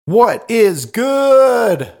What is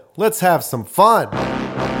good? Let's have some fun.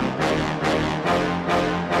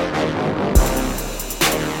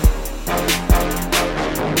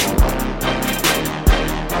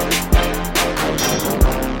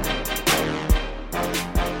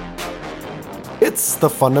 It's the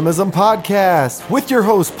Fundamism Podcast with your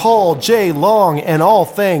host Paul J. Long and all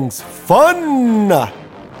things fun.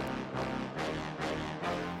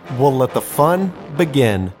 We'll let the fun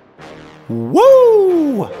begin.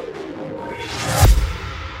 Woo!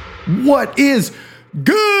 What is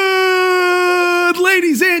good,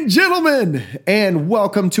 ladies and gentlemen? And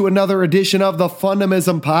welcome to another edition of the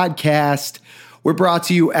Fundamism Podcast. We're brought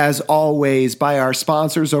to you, as always, by our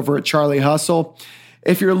sponsors over at Charlie Hustle.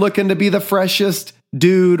 If you're looking to be the freshest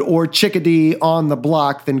dude or chickadee on the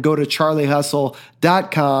block, then go to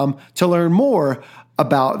charliehustle.com to learn more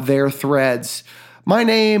about their threads. My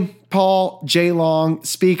name, Paul J. Long,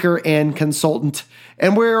 speaker and consultant,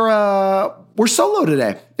 and we're solo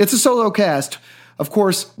today. It's a solo cast. Of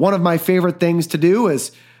course, one of my favorite things to do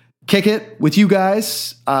is kick it with you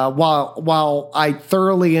guys. While I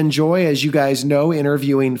thoroughly enjoy, as you guys know,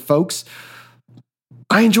 interviewing folks,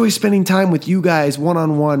 I enjoy spending time with you guys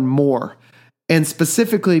one-on-one more. And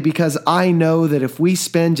specifically because I know that if we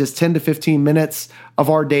spend just 10 to 15 minutes of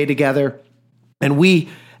our day together and we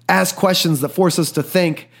ask questions that force us to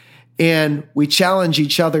think and we challenge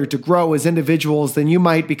each other to grow as individuals, then you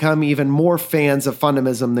might become even more fans of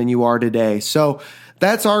Fundamism than you are today. So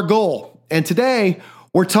that's our goal. And today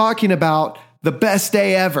we're talking about the best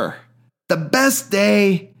day ever. The best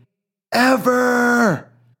day ever.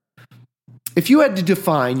 If you had to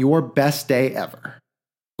define your best day ever,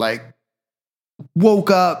 like woke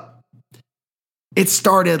up, it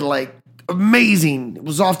started like amazing. It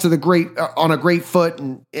was off to on a great foot,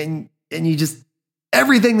 and you just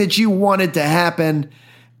everything that you wanted to happen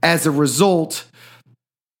as a result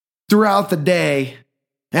throughout the day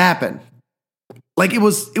happened. Like it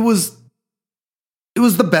was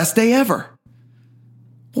the best day ever.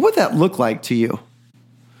 What would that look like to you?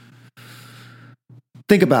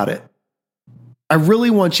 Think about it. I really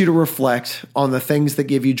want you to reflect on the things that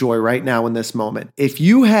give you joy right now in this moment. If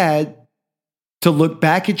you had to look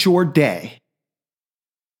back at your day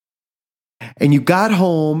and you got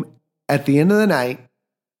home at the end of the night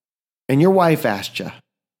and your wife asked you,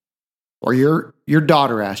 or your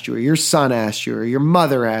daughter asked you, or your son asked you, or your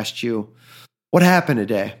mother asked you, what happened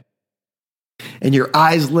today? And your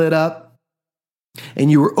eyes lit up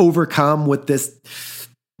and you were overcome with this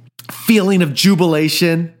feeling of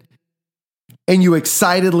jubilation, and you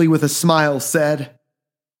excitedly with a smile said,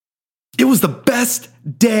 it was the best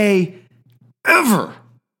day ever.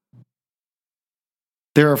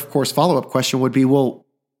 Their, of course, follow-up question would be, well,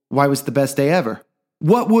 why was it the best day ever?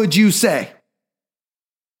 What would you say?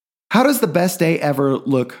 How does the best day ever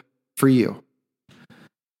look for you?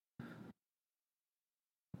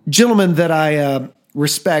 Gentleman that I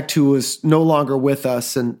respect who is no longer with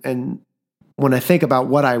us, and when I think about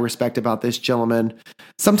what I respect about this gentleman,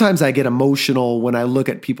 sometimes I get emotional when I look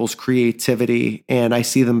at people's creativity and I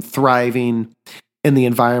see them thriving in the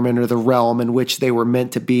environment or the realm in which they were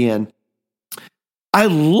meant to be in. I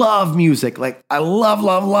love music. Like I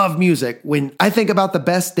love music. When I think about the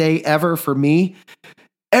best day ever for me,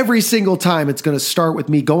 every single time it's going to start with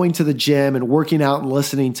me going to the gym and working out and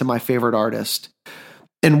listening to my favorite artist.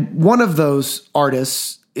 And one of those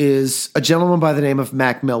artists is a gentleman by the name of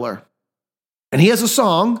Mac Miller. And he has a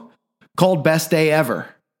song called Best Day Ever.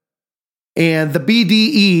 And the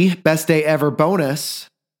BDE Best Day Ever Bonus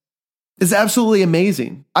is absolutely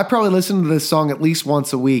amazing. I probably listen to this song at least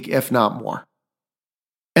once a week, if not more.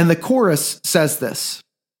 And the chorus says this: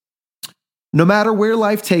 no matter where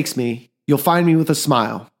life takes me, you'll find me with a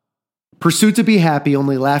smile. Pursue to be happy,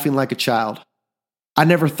 only laughing like a child. I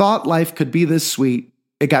never thought life could be this sweet.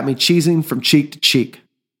 It got me cheesing from cheek to cheek.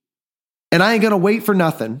 And I ain't gonna wait for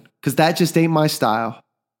nothing, because that just ain't my style.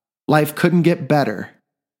 Life couldn't get better.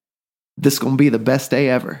 This gonna be the best day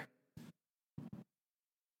ever.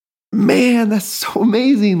 Man, that's so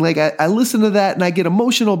amazing. Like I listen to that and I get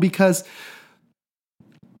emotional because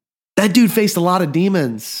that dude faced a lot of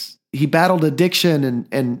demons. He battled addiction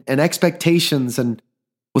and expectations and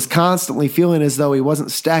was constantly feeling as though he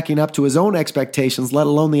wasn't stacking up to his own expectations, let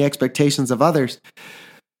alone the expectations of others.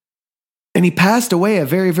 And he passed away a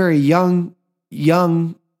very, very young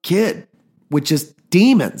kid with just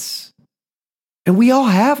demons. And we all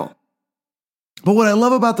have them. But what I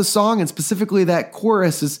love about the song, and specifically that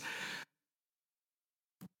chorus, is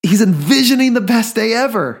he's envisioning the best day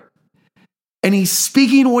ever. And he's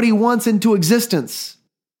speaking what he wants into existence.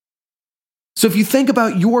 So if you think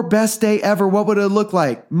about your best day ever, what would it look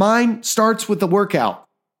like? Mine starts with the workout.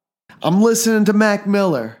 I'm listening to Mac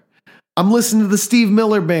Miller. I'm listening to the Steve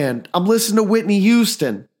Miller Band. I'm listening to Whitney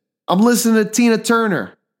Houston. I'm listening to Tina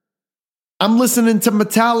Turner. I'm listening to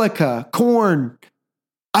Metallica, Korn.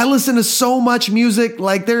 I listen to so much music,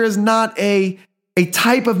 like there is not a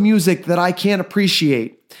type of music that I can't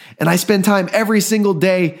appreciate. And I spend time every single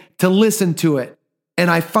day to listen to it. And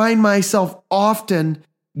I find myself often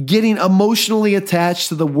getting emotionally attached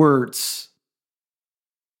to the words.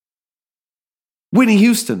 Whitney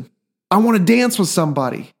Houston, I want to dance with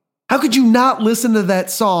somebody. How could you not listen to that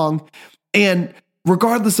song and,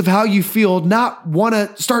 regardless of how you feel, not want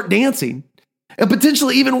to start dancing and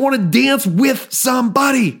potentially even want to dance with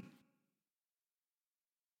somebody?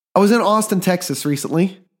 I was in Austin, Texas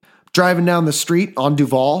recently, driving down the street on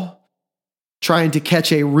Duval, trying to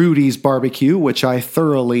catch a Rudy's barbecue, which I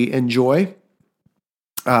thoroughly enjoy.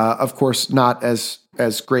 Of course, not as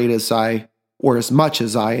great as or as much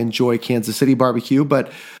as I enjoy Kansas City barbecue,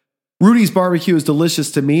 but Rudy's barbecue is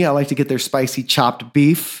delicious to me. I like to get their spicy chopped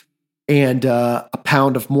beef and a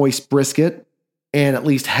pound of moist brisket and at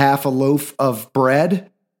least half a loaf of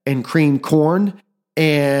bread and creamed corn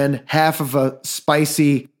and half of a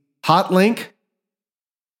spicy hot link.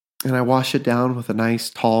 And I wash it down with a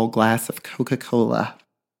nice tall glass of Coca-Cola.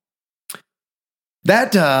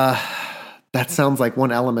 That sounds like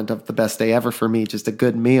one element of the best day ever for me, just a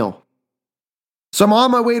good meal. So I'm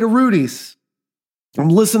on my way to Rudy's. I'm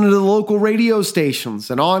listening to the local radio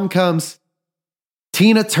stations, and on comes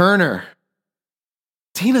Tina Turner.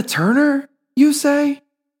 Tina Turner, you say?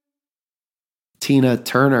 Tina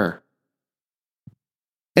Turner.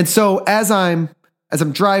 And so as I'm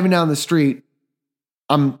driving down the street,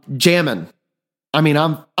 I'm jamming. I mean,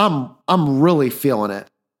 I'm really feeling it.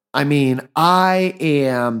 I mean, I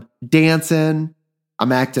am dancing.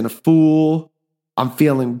 I'm acting a fool. I'm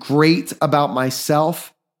feeling great about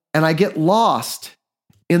myself, and I get lost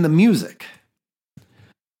in the music.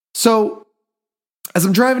 So as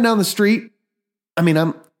I'm driving down the street, I mean,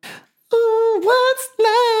 what's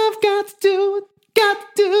love got to do with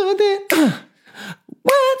it?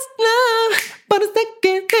 What's love but a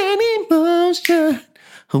second hand emotion?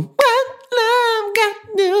 What love got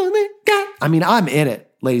to do with it? I mean, I'm in it,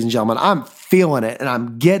 ladies and gentlemen. I'm feeling it and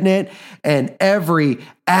I'm getting it. And every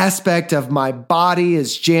aspect of my body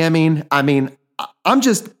is jamming. I mean, I'm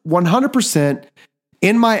just 100%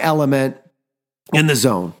 in my element, in the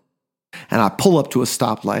zone. And I pull up to a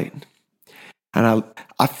stoplight. And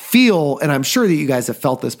I feel, and I'm sure that you guys have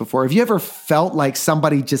felt this before. Have you ever felt like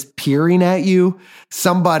somebody just peering at you?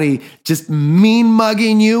 Somebody just mean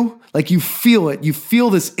mugging you? Like you feel it. You feel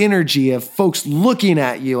this energy of folks looking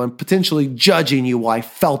at you and potentially judging you. Well, I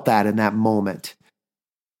felt that in that moment.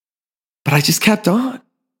 But I just kept on.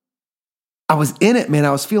 I was in it, man.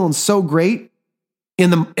 I was feeling so great.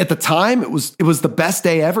 At the time, it was the best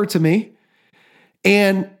day ever to me.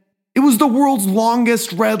 And it was the world's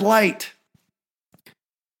longest red light.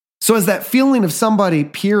 So as that feeling of somebody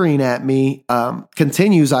peering at me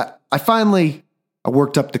continues, I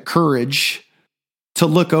worked up the courage to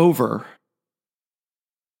look over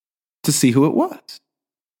to see who it was.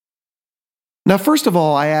 Now, first of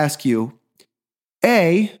all, I ask you,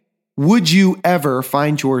 A, would you ever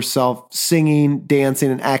find yourself singing, dancing,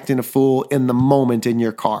 and acting a fool in the moment in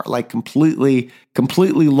your car, like completely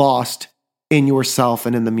lost in yourself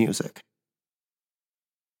and in the music?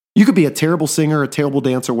 You could be a terrible singer, a terrible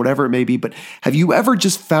dancer, whatever it may be, but have you ever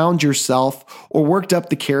just found yourself or worked up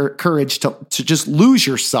the courage to just lose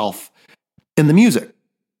yourself in the music?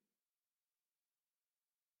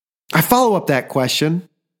 I follow up that question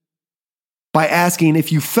by asking,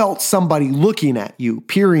 if you felt somebody looking at you,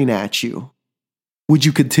 peering at you, would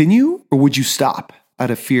you continue or would you stop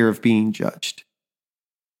out of fear of being judged?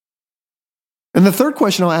 And the third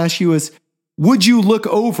question I'll ask you is, would you look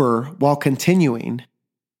over while continuing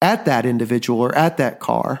at that individual or at that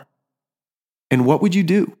car? And what would you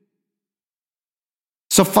do?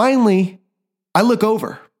 So finally, I look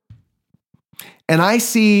over and I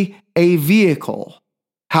see a vehicle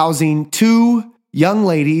housing two young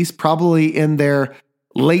ladies, probably in their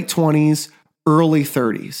late 20s, early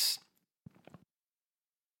 30s.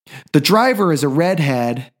 The driver is a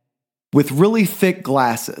redhead with really thick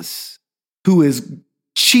glasses who is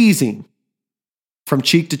cheesing from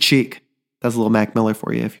cheek to cheek. That's a little Mac Miller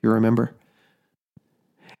for you, if you remember.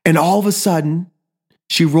 And all of a sudden,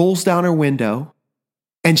 she rolls down her window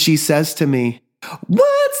and she says to me,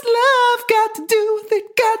 "What's love got to do with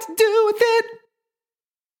it? Got to do with it?"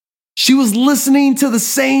 She was listening to the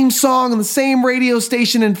same song on the same radio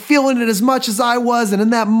station and feeling it as much as I was. And in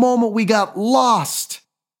that moment, we got lost.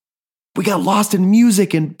 We got lost in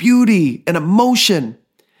music and beauty and emotion.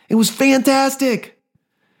 It was fantastic.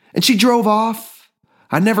 And she drove off.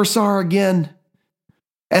 I never saw her again.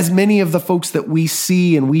 As many of the folks that we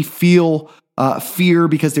see and we feel fear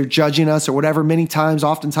because they're judging us or whatever,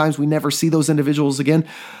 oftentimes we never see those individuals again.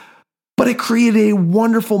 But it created a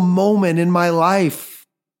wonderful moment in my life.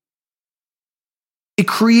 It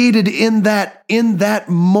created in that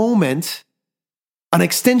moment an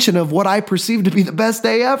extension of what I perceived to be the best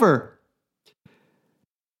day ever.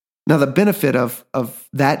 Now, the benefit of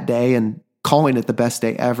that day and calling it the best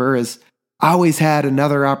day ever is I always had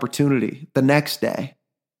another opportunity the next day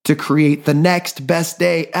to create the next best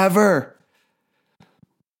day ever.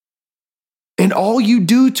 And all you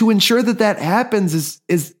do to ensure that happens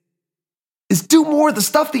is do more of the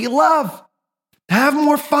stuff that you love. Have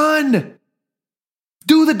more fun.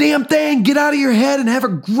 Do the damn thing. Get out of your head and have a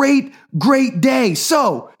great, great day.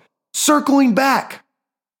 So, circling back,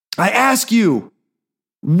 I ask you,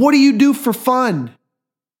 what do you do for fun?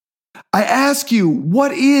 I ask you,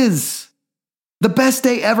 what is the best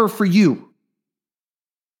day ever for you?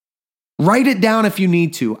 Write it down if you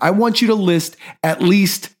need to. I want you to list at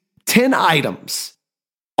least 10 items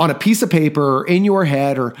on a piece of paper or in your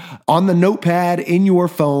head or on the notepad in your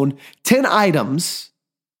phone, 10 items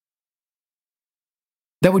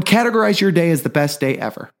that would categorize your day as the best day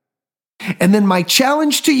ever. And then my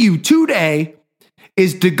challenge to you today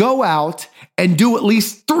is to go out and do at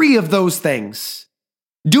least 3 of those things.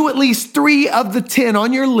 Do at least 3 of the 10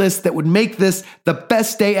 on your list that would make this the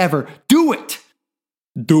best day ever. Do it.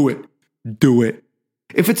 Do it. Do it.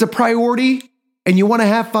 If it's a priority and you want to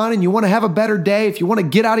have fun and you want to have a better day, if you want to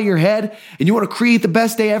get out of your head and you want to create the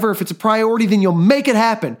best day ever, if it's a priority, then you'll make it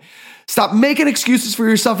happen. Stop making excuses for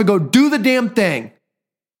yourself and go do the damn thing.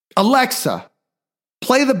 Alexa,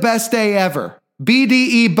 play the best day ever.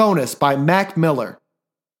 BDE Bonus by Mac Miller.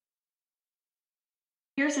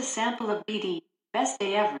 Here's a sample of BDE Best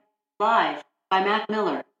Day Ever, live by Mac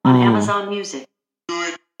Miller on Amazon Music.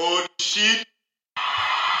 Good old shit.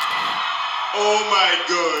 Oh my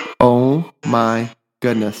god. Oh my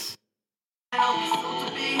goodness.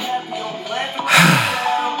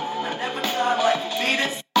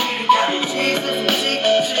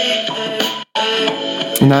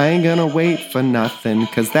 And I ain't gonna wait for nothing,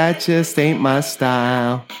 'cause that just ain't my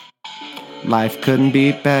style. Life couldn't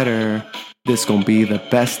be better. This gonna be the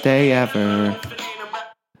best day ever.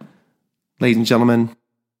 Ladies and gentlemen,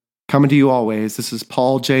 coming to you always, this is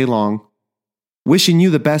Paul J. Long, wishing you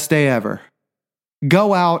the best day ever.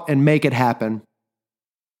 Go out and make it happen.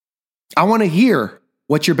 I want to hear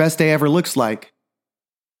what your best day ever looks like.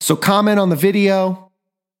 So comment on the video,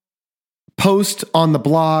 post on the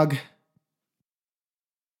blog,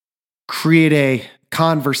 create a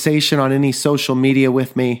conversation on any social media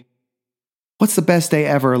with me. What's the best day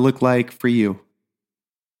ever look like for you?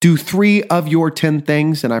 Do 3 of your 10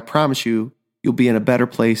 things, and I promise you, you'll be in a better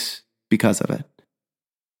place because of it.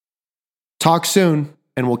 Talk soon,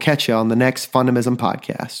 and we'll catch you on the next Fundamism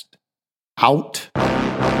podcast. Out.